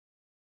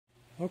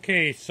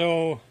Okay,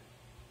 so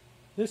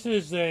this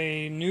is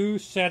a new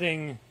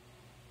setting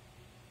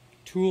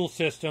tool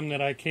system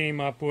that I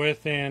came up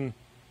with, and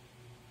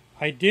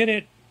I did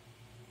it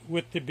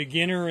with the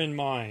beginner in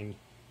mind.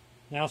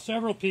 Now,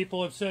 several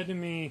people have said to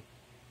me,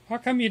 how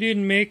come you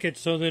didn't make it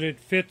so that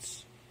it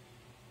fits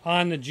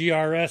on the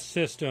GRS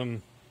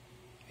system?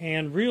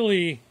 And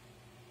really,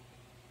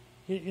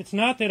 it's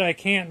not that I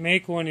can't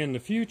make one in the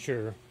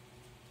future,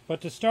 but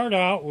to start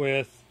out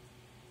with,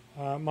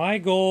 my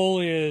goal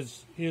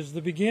is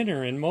the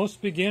beginner, and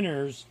most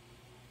beginners,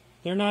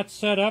 they're not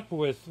set up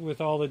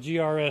with all the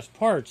GRS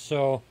parts.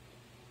 So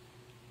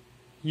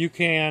you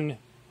can,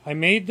 I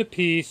made the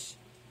piece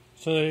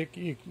so that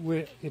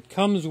it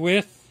comes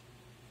with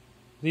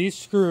these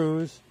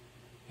screws,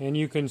 and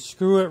you can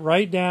screw it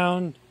right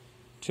down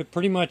to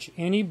pretty much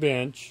any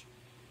bench.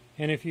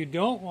 And if you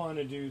don't want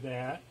to do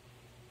that,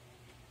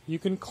 you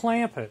can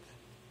clamp it,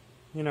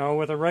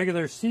 with a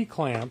regular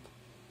C-clamp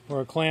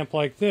or a clamp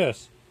like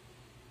this.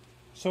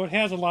 So it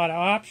has a lot of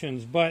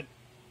options, but,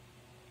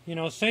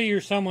 say you're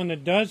someone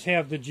that does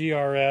have the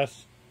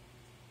GRS,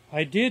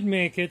 I did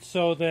make it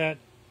so that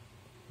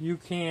you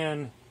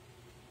can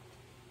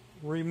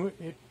remove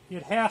it.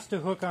 It has to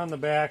hook on the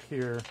back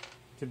here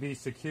to be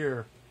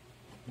secure,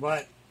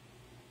 but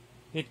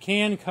it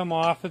can come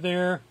off of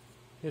there.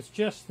 It's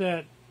just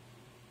that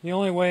the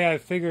only way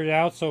I've figured it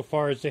out so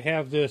far is to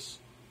have this.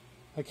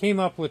 I came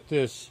up with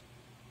this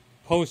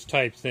post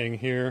type thing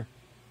here.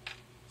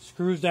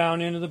 Screws down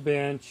into the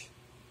bench.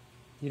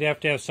 You'd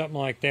have to have something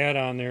like that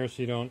on there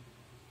so you don't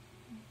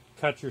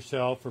cut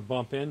yourself or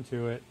bump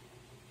into it.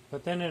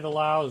 But then it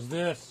allows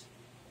this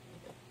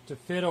to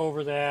fit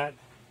over that,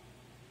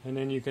 and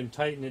then you can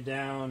tighten it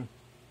down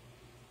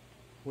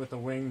with a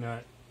wing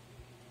nut.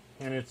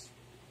 And it's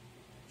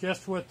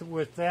just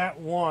with that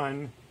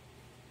one,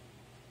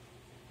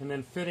 and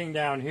then fitting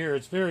down here,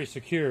 it's very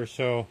secure.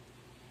 So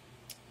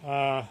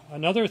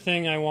another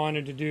thing I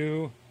wanted to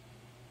do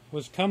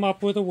was come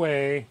up with a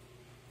way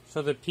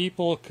so that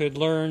people could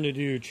learn to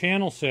do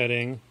channel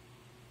setting,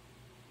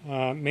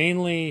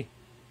 mainly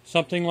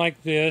something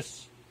like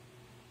this,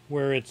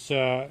 where it's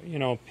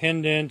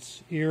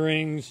pendants,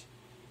 earrings.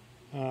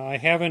 I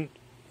haven't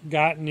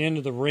gotten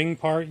into the ring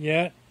part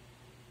yet,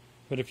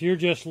 but if you're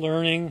just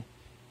learning,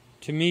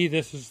 to me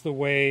this is the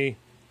way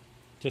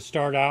to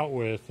start out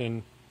with.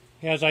 And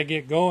as I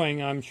get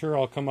going, I'm sure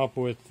I'll come up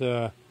with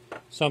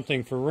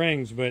something for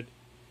rings, but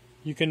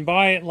you can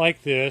buy it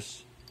like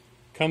this.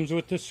 Comes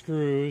with the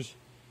screws,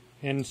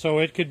 and so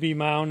it could be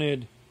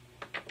mounted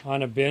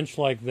on a bench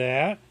like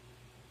that.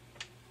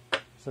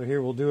 So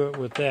here we'll do it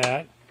with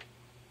that,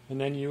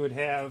 and then you'd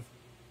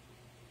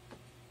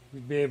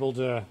be able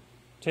to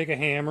take a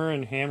hammer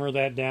and hammer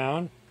that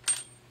down.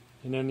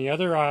 And then the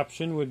other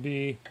option would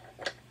be,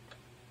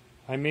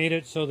 I made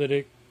it so that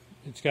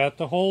it's got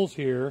the holes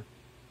here,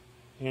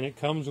 and it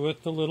comes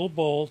with the little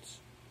bolts,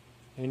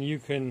 and you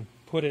can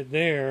put it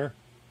there,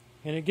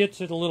 and it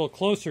gets it a little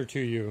closer to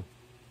you.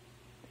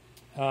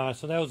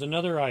 So that was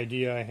another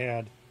idea I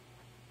had.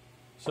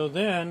 So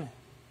then,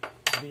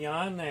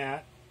 beyond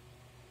that,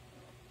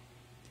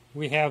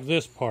 we have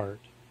this part.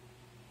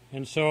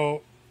 And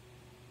so,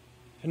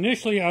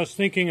 initially I was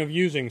thinking of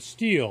using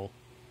steel,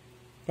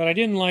 but I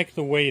didn't like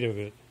the weight of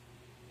it.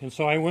 And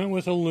so I went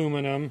with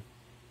aluminum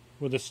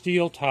with a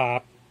steel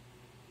top,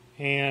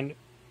 and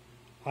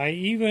I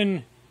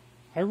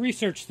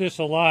researched this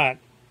a lot,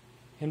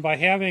 and by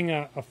having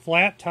a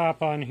flat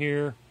top on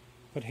here,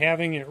 but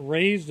having it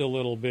raised a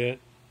little bit,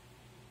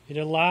 it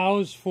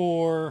allows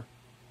for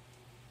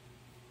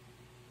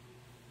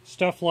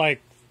stuff like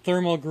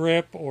thermal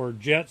grip or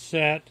jet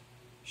set,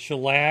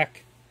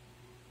 shellac,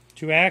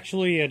 to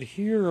actually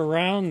adhere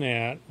around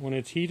that when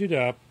it's heated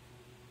up,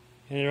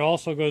 and it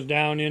also goes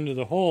down into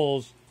the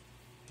holes,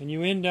 and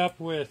you end up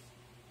with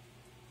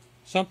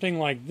something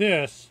like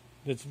this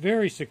that's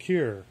very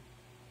secure,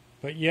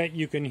 but yet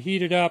you can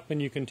heat it up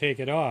and you can take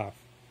it off.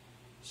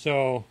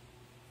 So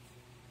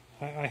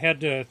I had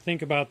to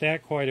think about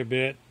that quite a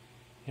bit,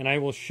 and I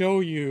will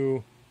show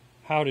you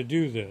how to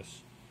do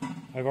this.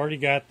 I've already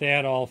got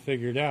that all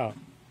figured out.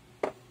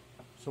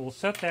 So we'll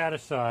set that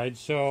aside.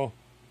 So,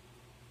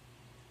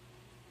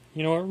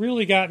 what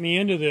really got me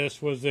into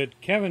this was that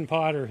Kevin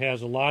Potter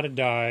has a lot of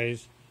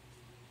dies,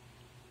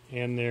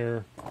 and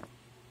the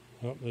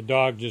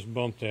dog just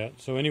bumped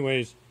that. So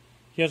anyways,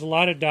 he has a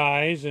lot of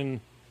dies, and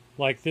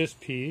like this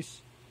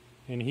piece,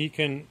 and he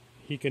can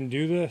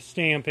do the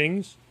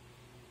stampings,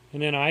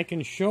 and then I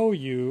can show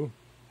you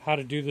how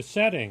to do the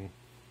setting.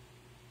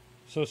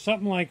 So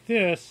something like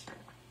this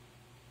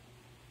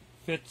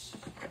fits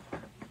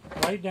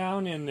right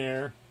down in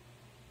there.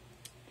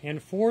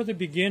 And for the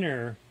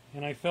beginner,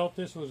 and I felt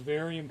this was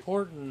very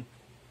important,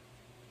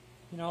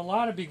 a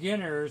lot of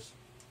beginners,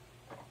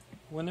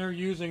 when they're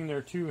using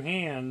their two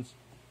hands,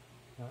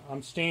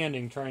 I'm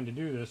standing trying to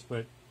do this,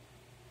 but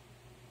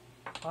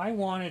I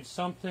wanted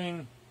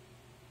something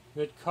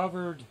that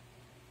covered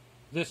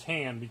this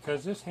hand,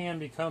 because this hand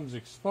becomes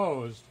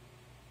exposed.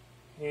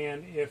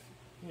 And if,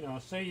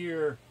 say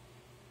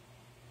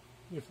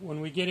if when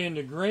we get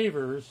into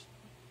gravers,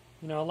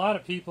 you know, a lot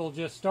of people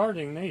just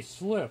starting, they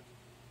slip.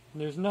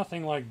 And there's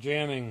nothing like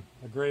jamming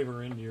a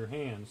graver into your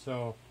hand.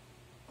 So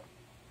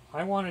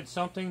I wanted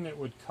something that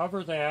would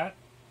cover that,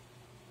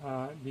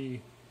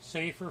 be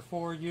safer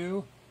for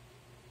you.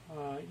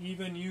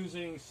 Even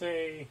using,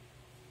 say,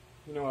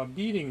 you know, a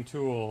beading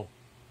tool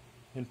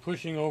and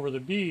pushing over the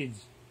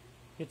beads,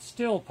 it's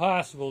still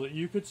possible that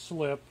you could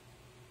slip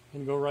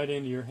and go right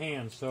into your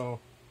hand. So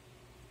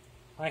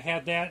I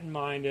had that in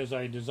mind as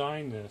I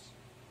designed this.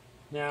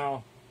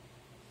 Now,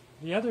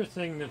 the other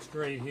thing that's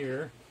great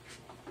here,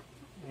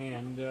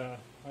 and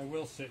I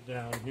will sit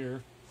down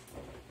here,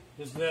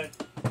 is that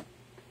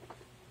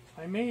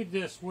I made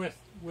this with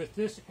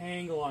this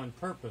angle on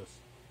purpose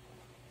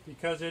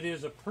because it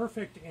is a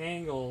perfect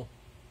angle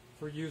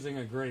for using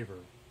a graver.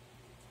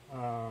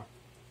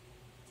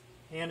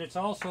 And it's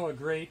also a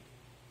great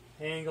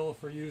angle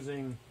for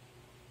using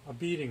a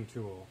beading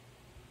tool.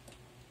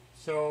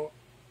 So,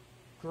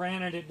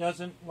 granted, it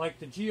doesn't, like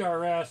the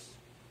GRS,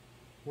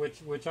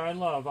 which I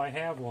love, I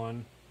have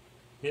one,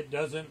 it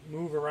doesn't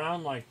move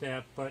around like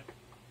that, but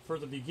for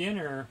the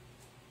beginner,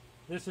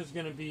 this is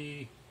going to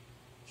be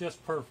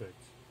just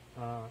perfect.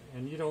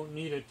 And you don't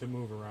need it to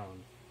move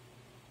around.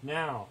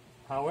 Now,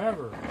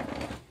 however,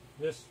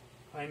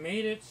 I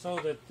made it so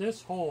that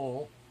this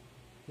hole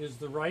is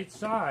the right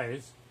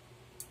size,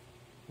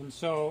 and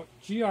so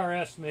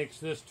GRS makes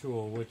this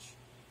tool, which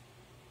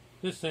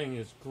this thing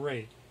is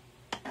great,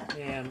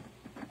 and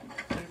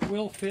it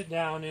will fit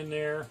down in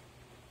there,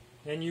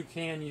 and you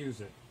can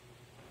use it,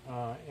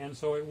 and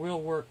so it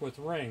will work with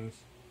rings.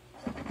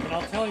 And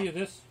I'll tell you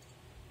this,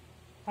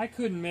 I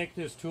couldn't make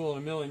this tool in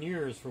a million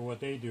years for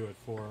what they do it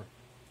for,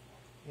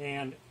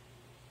 and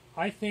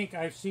I think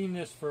I've seen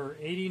this for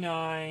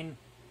 $89,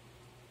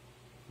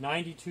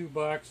 $92,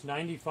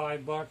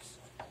 $95.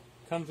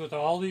 Comes with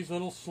all these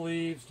little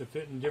sleeves to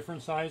fit in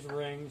different size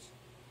rings.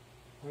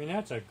 I mean,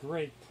 that's a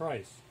great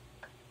price.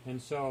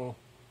 And so,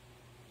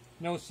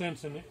 no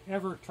sense in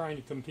ever trying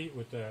to compete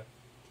with that.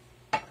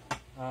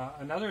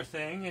 Another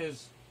thing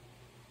is,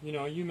 you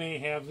know, you may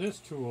have this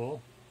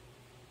tool.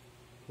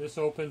 This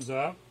opens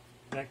up,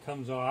 that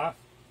comes off.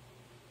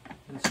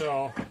 And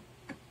so,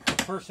 a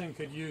person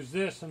could use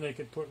this and they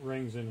could put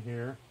rings in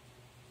here.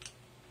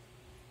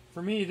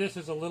 For me, this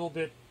is a little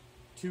bit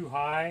too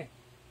high,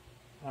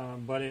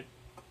 but it,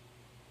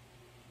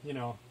 you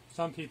know,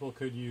 some people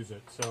could use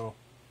it. So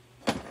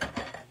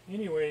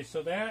anyway,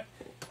 so that,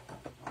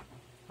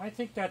 I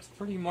think that's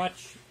pretty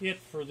much it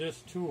for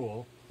this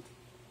tool.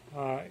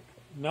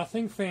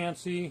 Nothing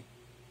fancy,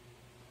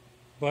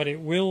 but it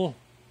will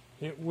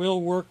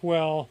work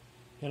well,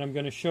 and I'm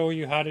going to show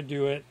you how to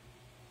do it.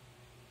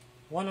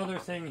 One other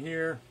thing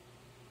here,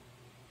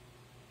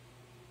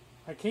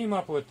 I came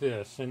up with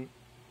this, and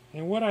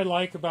what I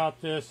like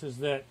about this is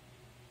that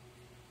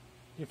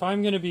if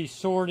I'm going to be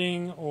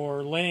sorting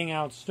or laying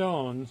out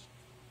stones,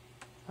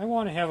 I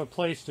want to have a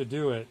place to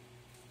do it.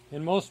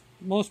 And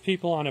most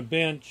people on a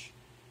bench,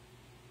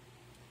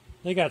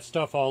 they got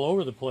stuff all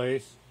over the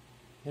place,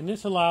 and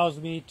this allows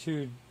me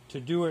to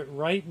do it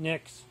right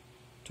next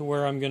to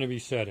where I'm going to be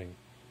setting.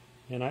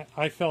 And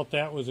I felt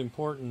that was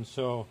important,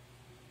 so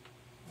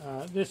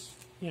this,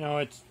 you know,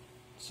 it's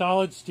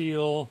solid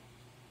steel,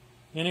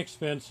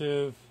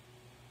 inexpensive.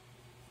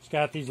 It's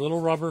got these little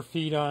rubber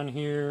feet on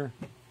here.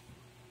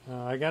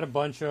 I got a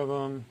bunch of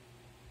them,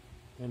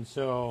 and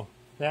so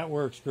that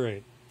works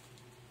great.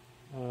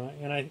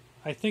 And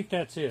I think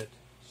that's it.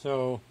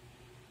 So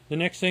the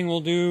next thing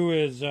we'll do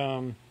is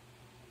I'll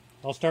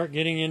start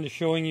getting into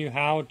showing you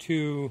how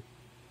to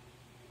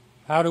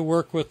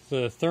work with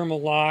the thermal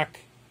lock.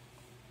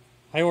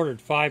 I ordered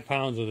 5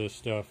 pounds of this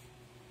stuff,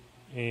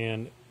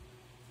 and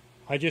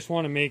I just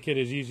want to make it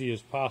as easy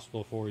as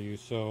possible for you,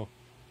 so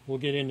we'll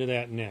get into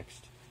that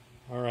next.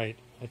 All right,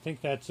 I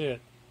think that's it.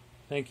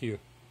 Thank you.